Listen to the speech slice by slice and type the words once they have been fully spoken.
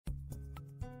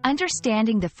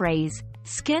Understanding the phrase,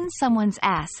 skin someone's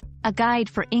ass, a guide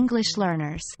for English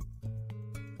learners.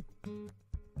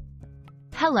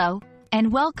 Hello,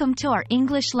 and welcome to our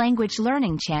English language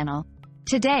learning channel.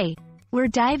 Today, we're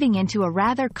diving into a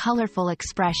rather colorful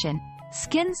expression,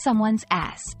 skin someone's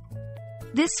ass.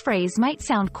 This phrase might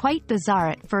sound quite bizarre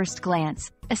at first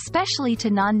glance, especially to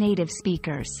non-native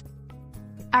speakers.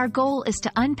 Our goal is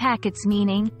to unpack its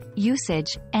meaning,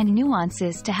 usage, and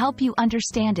nuances to help you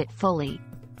understand it fully.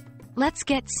 Let's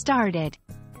get started.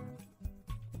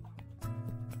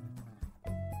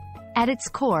 At its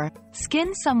core,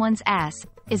 skin someone's ass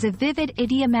is a vivid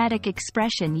idiomatic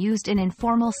expression used in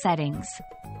informal settings.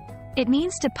 It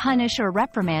means to punish or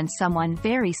reprimand someone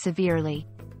very severely.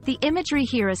 The imagery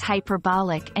here is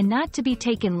hyperbolic and not to be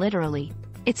taken literally.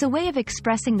 It's a way of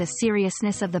expressing the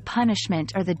seriousness of the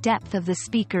punishment or the depth of the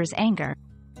speaker's anger.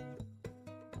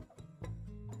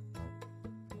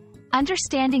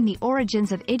 Understanding the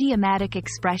origins of idiomatic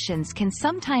expressions can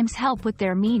sometimes help with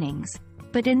their meanings,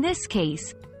 but in this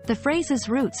case, the phrase's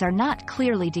roots are not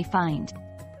clearly defined.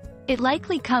 It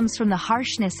likely comes from the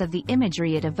harshness of the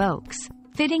imagery it evokes,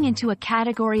 fitting into a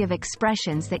category of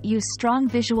expressions that use strong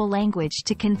visual language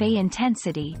to convey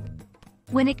intensity.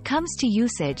 When it comes to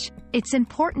usage, it's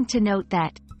important to note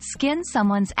that skin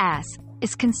someone's ass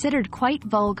is considered quite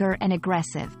vulgar and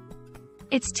aggressive.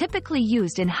 It's typically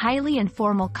used in highly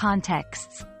informal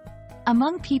contexts,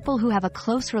 among people who have a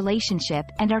close relationship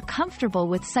and are comfortable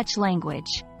with such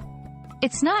language.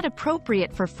 It's not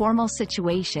appropriate for formal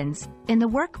situations, in the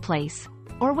workplace,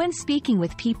 or when speaking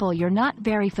with people you're not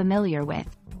very familiar with.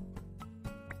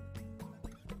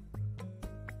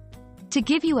 To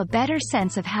give you a better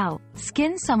sense of how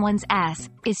skin someone's ass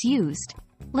is used,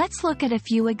 let's look at a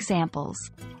few examples.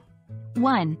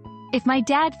 1. If my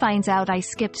dad finds out I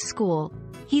skipped school,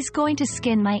 he's going to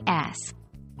skin my ass.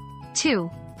 2.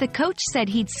 The coach said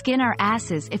he'd skin our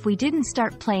asses if we didn't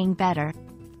start playing better.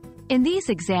 In these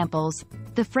examples,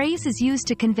 the phrase is used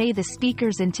to convey the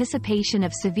speaker's anticipation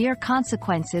of severe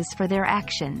consequences for their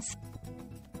actions.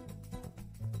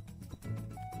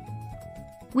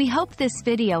 We hope this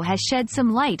video has shed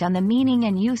some light on the meaning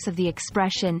and use of the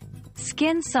expression,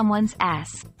 skin someone's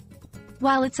ass.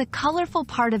 While it's a colorful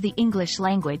part of the English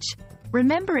language,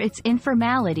 remember its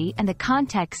informality and the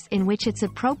context in which it's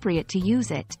appropriate to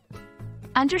use it.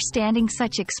 Understanding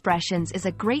such expressions is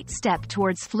a great step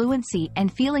towards fluency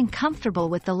and feeling comfortable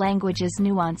with the language's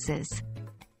nuances.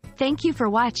 Thank you for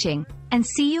watching, and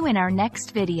see you in our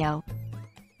next video.